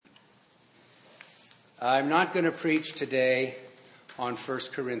I'm not going to preach today on 1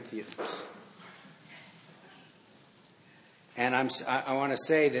 Corinthians. And I want to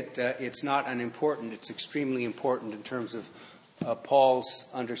say that it's not unimportant. It's extremely important in terms of Paul's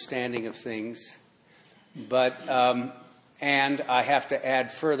understanding of things. But, and I have to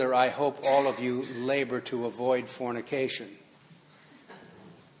add further, I hope all of you labor to avoid fornication.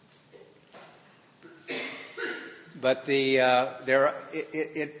 But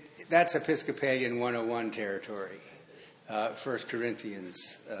that's Episcopalian 101 territory, 1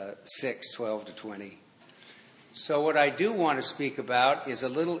 Corinthians 6, 12 to 20. So what I do want to speak about is a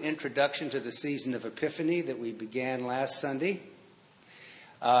little introduction to the season of Epiphany that we began last Sunday,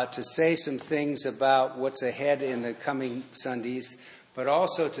 to say some things about what's ahead in the coming Sundays, but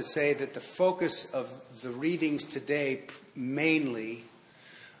also to say that the focus of the readings today mainly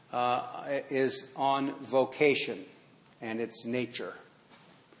is on vocation and its nature.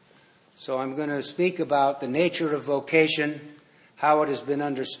 So I'm going to speak about the nature of vocation, how it has been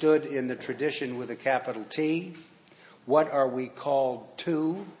understood in the tradition with a capital T, what are we called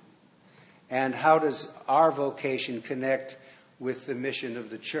to, and how does our vocation connect with the mission of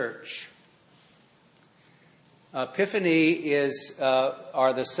the church. Epiphany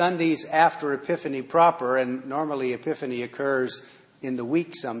are the Sundays after Epiphany proper, and normally Epiphany occurs in the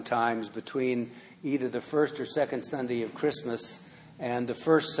week sometimes between either the first or second Sunday of Christmas and the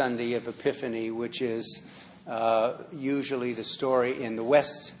first Sunday of Epiphany, which is usually the story in the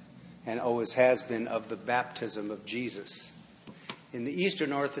West, and always has been, of the baptism of Jesus. In the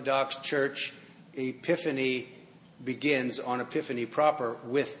Eastern Orthodox Church, Epiphany begins on Epiphany proper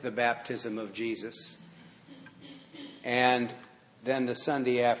with the baptism of Jesus. And then the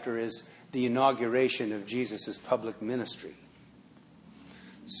Sunday after is the inauguration of Jesus' public ministry.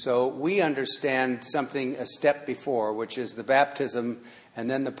 So we understand something a step before, which is the baptism, and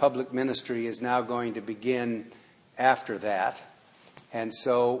then the public ministry is now going to begin after that. And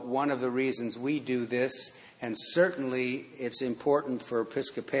so one of the reasons we do this, and certainly it's important for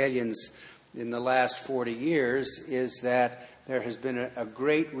Episcopalians in the last 40 years, is that there has been a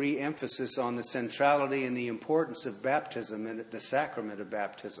great re-emphasis on the centrality and the importance of baptism and the sacrament of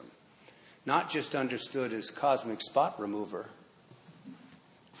baptism. Not just understood as cosmic spot remover,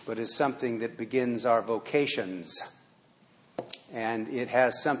 but as something that begins our vocations. And it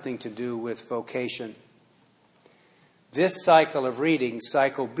has something to do with vocation. This cycle of reading,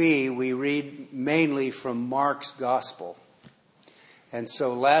 cycle B, we read mainly from Mark's Gospel. And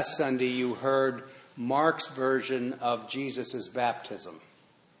so last Sunday you heard Mark's version of Jesus' baptism.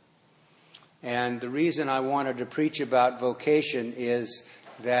 And the reason I wanted to preach about vocation is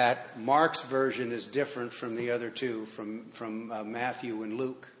that Mark's version is different from the other two, from Matthew and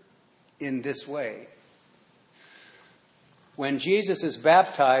Luke, in this way. When Jesus is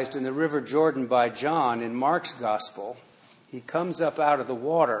baptized in the River Jordan by John in Mark's Gospel, he comes up out of the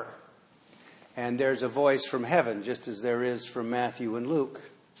water, and there's a voice from heaven, just as there is from Matthew and Luke.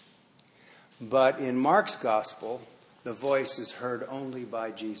 But in Mark's Gospel, the voice is heard only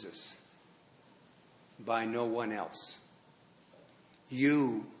by Jesus, by no one else.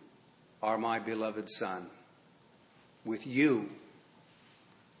 You are my beloved Son. With you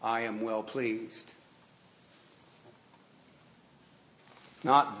I am well pleased.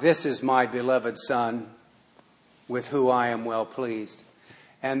 Not, this is my beloved Son, with who I am well pleased.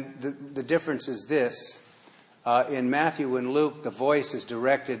 And the difference is this. In Matthew and Luke, the voice is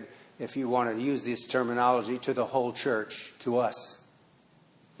directed, if you want to use this terminology, to the whole church, to us,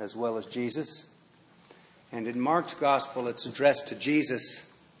 as well as Jesus. And in Mark's Gospel, it's addressed to Jesus,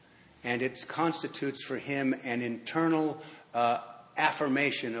 and it constitutes for him an internal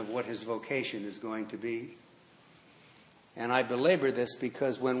affirmation of what his vocation is going to be. And I belabor this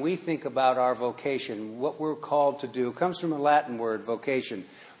because when we think about our vocation, what we're called to do comes from a Latin word, vocation.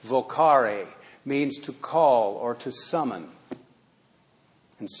 Vocare means to call or to summon.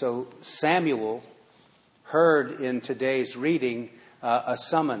 And so Samuel heard in today's reading a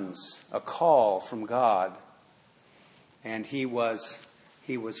summons, a call from God. And he was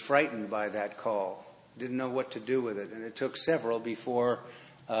frightened by that call. Didn't know what to do with it. And it took several before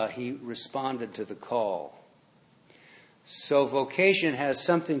he responded to the call. So vocation has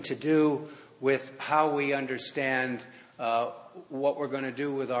something to do with how we understand what we're going to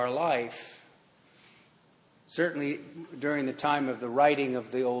do with our life. Certainly during the time of the writing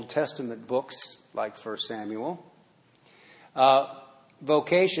of the Old Testament books, like 1 Samuel,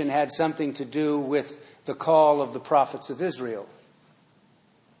 vocation had something to do with the call of the prophets of Israel.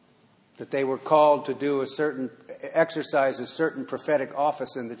 That they were called to exercise a certain prophetic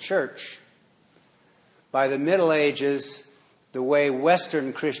office in the church. By the Middle Ages, The way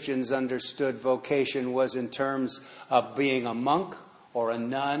Western Christians understood vocation was in terms of being a monk or a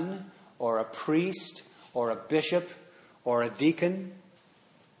nun or a priest or a bishop or a deacon.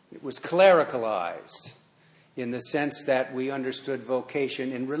 It was clericalized in the sense that we understood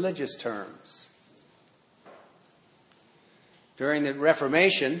vocation in religious terms. During the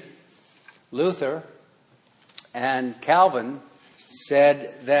Reformation, Luther and Calvin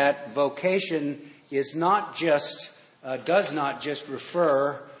said that vocation is not just does not just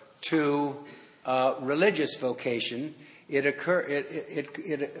refer to religious vocation. It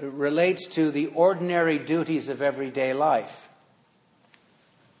relates to the ordinary duties of everyday life.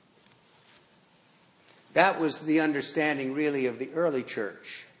 That was the understanding, really, of the early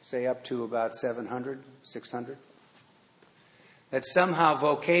church, say up to about 700, 600. That somehow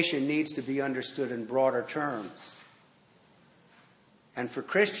vocation needs to be understood in broader terms. And for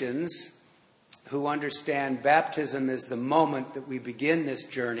Christians who understand baptism as the moment that we begin this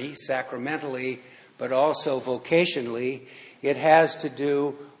journey, sacramentally, but also vocationally, it has to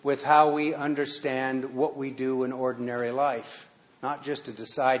do with how we understand what we do in ordinary life. Not just to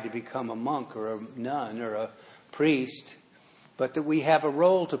decide to become a monk or a nun or a priest, but that we have a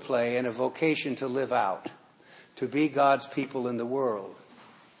role to play and a vocation to live out, to be God's people in the world.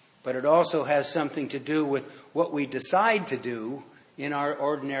 But it also has something to do with what we decide to do in our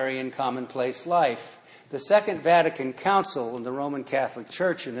ordinary and commonplace life. The Second Vatican Council in the Roman Catholic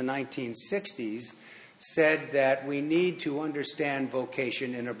Church in the 1960s said that we need to understand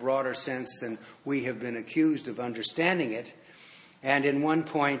vocation in a broader sense than we have been accused of understanding it. And in one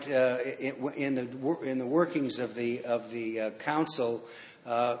point, in the workings of the council,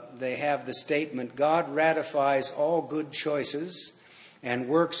 they have the statement, God ratifies all good choices and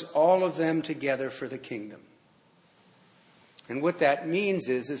works all of them together for the kingdom. And what that means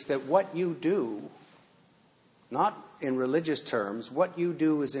is that what you do, not in religious terms, what you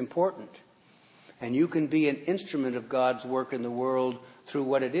do is important. And you can be an instrument of God's work in the world through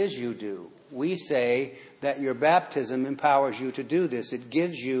what it is you do. We say that your baptism empowers you to do this. It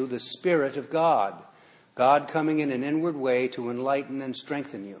gives you the Spirit of God. God coming in an inward way to enlighten and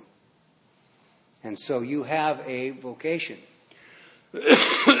strengthen you. And so you have a vocation.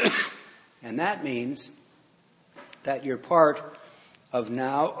 And that means that you're part of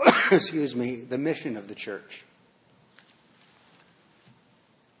now, the mission of the church.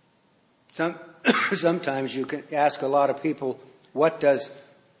 Sometimes you can ask a lot of people, what is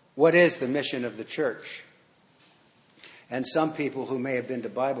the mission of the church? And some people who may have been to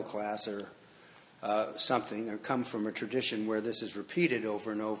Bible class or something, or come from a tradition where this is repeated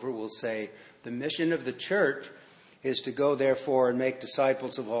over and over, will say, the mission of the church is to go, therefore, and make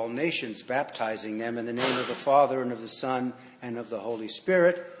disciples of all nations, baptizing them in the name of the Father and of the Son and of the Holy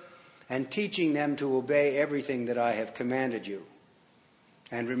Spirit, and teaching them to obey everything that I have commanded you.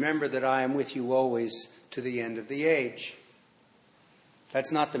 And remember that I am with you always to the end of the age.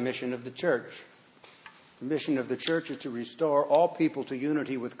 That's not the mission of the church. The mission of the church is to restore all people to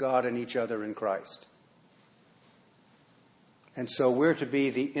unity with God and each other in Christ. And so we're to be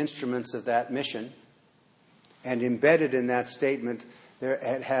the instruments of that mission. And embedded in that statement,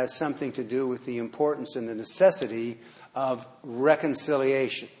 it has something to do with the importance and the necessity of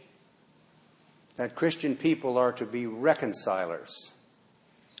reconciliation. That Christian people are to be reconcilers.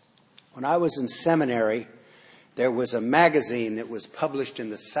 When I was in seminary, there was a magazine that was published in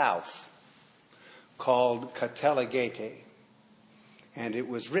the South called Cattelegete. And it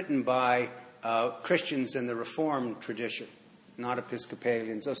was written by Christians in the Reformed tradition, not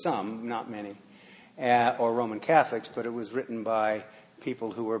Episcopalians, or some, not many, or Roman Catholics, but it was written by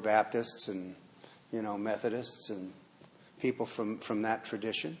people who were Baptists and, Methodists and people from that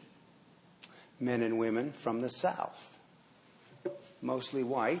tradition, men and women from the South, mostly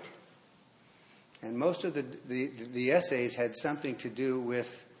white. And most of the essays had something to do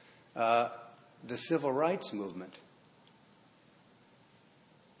with the civil rights movement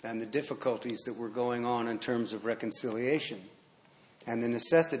and the difficulties that were going on in terms of reconciliation and the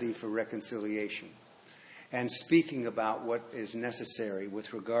necessity for reconciliation and speaking about what is necessary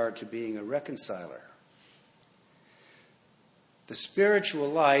with regard to being a reconciler. The spiritual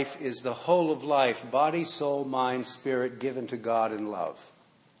life is the whole of life, body, soul, mind, spirit, given to God in love.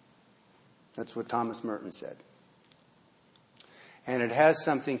 That's what Thomas Merton said. And it has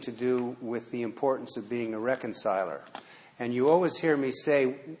something to do with the importance of being a reconciler. And you always hear me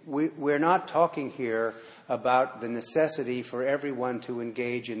say, we're not talking here about the necessity for everyone to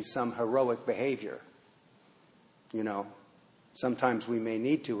engage in some heroic behavior. Sometimes we may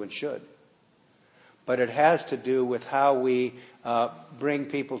need to and should. But it has to do with how we bring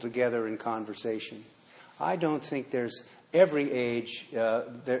people together in conversation. I don't think there's every age,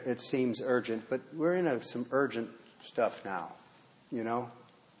 it seems urgent, but we're in some urgent stuff now, you know.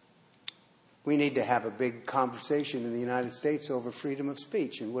 We need to have a big conversation in the United States over freedom of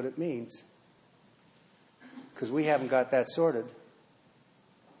speech and what it means. Because we haven't got that sorted.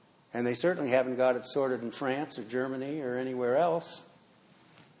 And they certainly haven't got it sorted in France or Germany or anywhere else.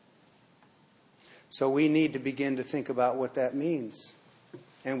 So we need to begin to think about what that means.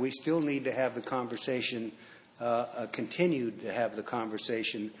 And we still need to have the conversation, continue to have the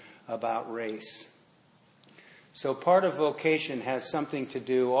conversation about race. So part of vocation has something to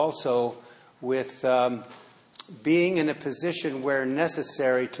do also with being in a position where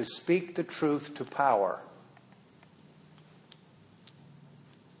necessary to speak the truth to power.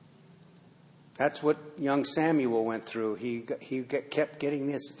 That's what young Samuel went through. He kept hearing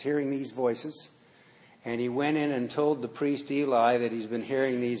these voices. And he went in and told the priest Eli that he's been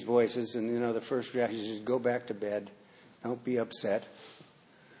hearing these voices. And, you know, the first reaction is just go back to bed. Don't be upset.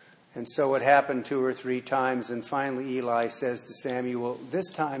 And so it happened 2 or 3 times. And finally Eli says to Samuel, this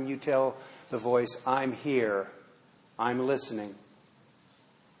time you tell the voice, I'm here. I'm listening.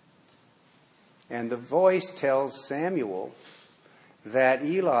 And the voice tells Samuel that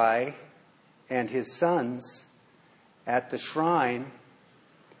Eli and his sons at the shrine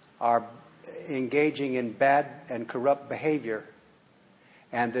are engaging in bad and corrupt behavior,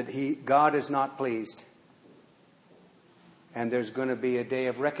 and that God is not pleased. And there's going to be a day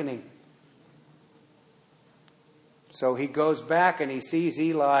of reckoning. So he goes back and he sees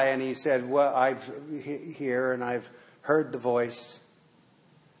Eli and he said, well, I've here and I've heard the voice.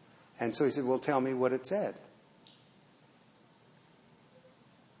 And so he said, well, tell me what it said.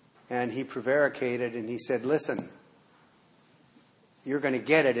 And he prevaricated and he said, listen, you're going to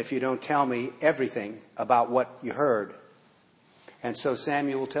get it if you don't tell me everything about what you heard. And so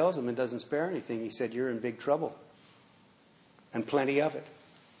Samuel tells him and doesn't spare anything. He said, you're in big trouble. And plenty of it.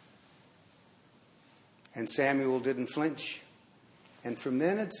 And Samuel didn't flinch. And from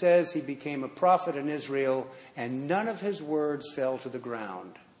then it says he became a prophet in Israel, and none of his words fell to the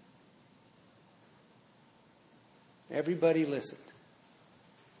ground. Everybody listened.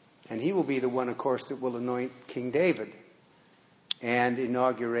 And he will be the one, of course, that will anoint King David and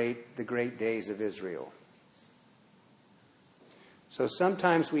inaugurate the great days of Israel. So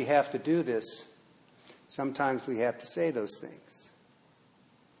sometimes we have to do this. Sometimes we have to say those things.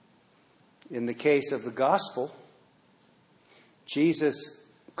 In the case of the gospel, Jesus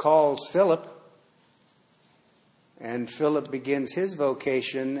calls Philip, and Philip begins his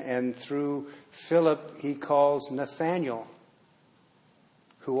vocation, and through Philip he calls Nathanael,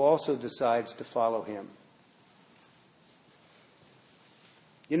 who also decides to follow him.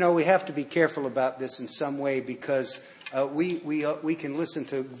 You know, we have to be careful about this in some way, because we can listen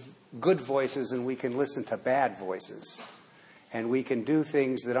to good voices and we can listen to bad voices. And we can do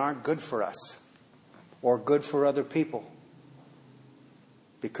things that aren't good for us or good for other people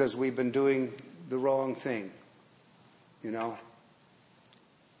because we've been doing the wrong thing, you know.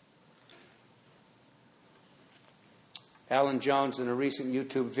 Alan Jones, in a recent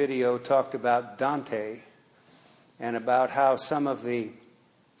YouTube video, talked about Dante and about how some of the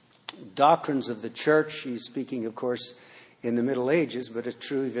doctrines of the church, he's speaking, of course, in the Middle Ages, but it's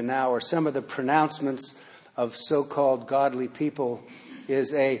true even now, or some of the pronouncements of so-called godly people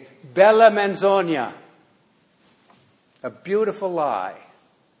is a bella menzogna, a beautiful lie.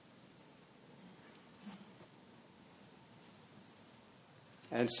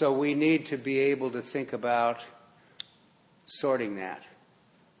 And so we need to be able to think about sorting that.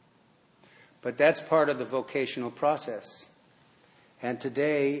 But that's part of the vocational process. And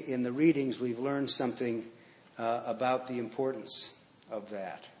today, in the readings, we've learned something about the importance of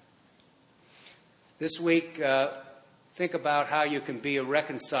that. This week, think about how you can be a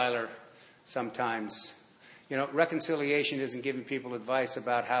reconciler sometimes. You know, reconciliation isn't giving people advice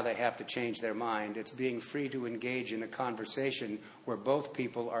about how they have to change their mind. It's being free to engage in a conversation where both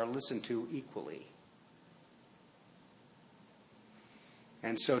people are listened to equally.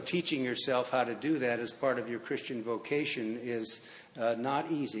 And so teaching yourself how to do that as part of your Christian vocation is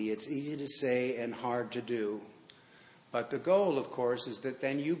not easy. It's easy to say and hard to do. But the goal, of course, is that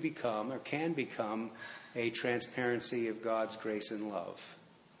then you become or can become a transparency of God's grace and love.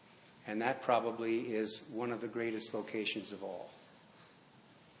 And that probably is one of the greatest vocations of all.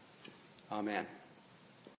 Amen.